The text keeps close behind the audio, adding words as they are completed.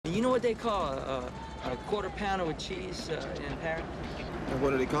know what they call a quarter pounder with cheese in Paris? And what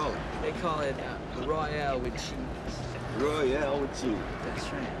do they call it? They call it Royale with cheese. Royale with cheese. That's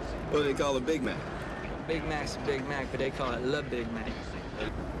right. What do they call a Big Mac? Big Mac's a Big Mac, but they call it Le Big Mac.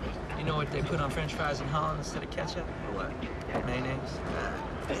 You know what they put on French fries in Holland instead of ketchup? Or what? Mayonnaise.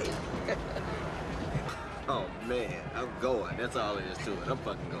 Oh, man, I'm going. That's all there is to it. I'm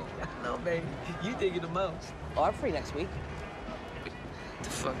fucking going. No, baby. You dig it the most. Oh, I'm free next week. What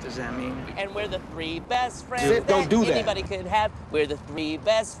the fuck does that mean? And we're the three best friends Zip, don't do that. anybody could have. We're the three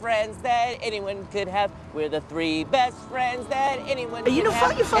best friends that anyone could have. We're the three best friends that anyone could have. You know,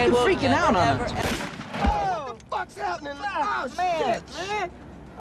 you're fucking freaking out on us. Oh, what the fuck's happening? Oh, Man.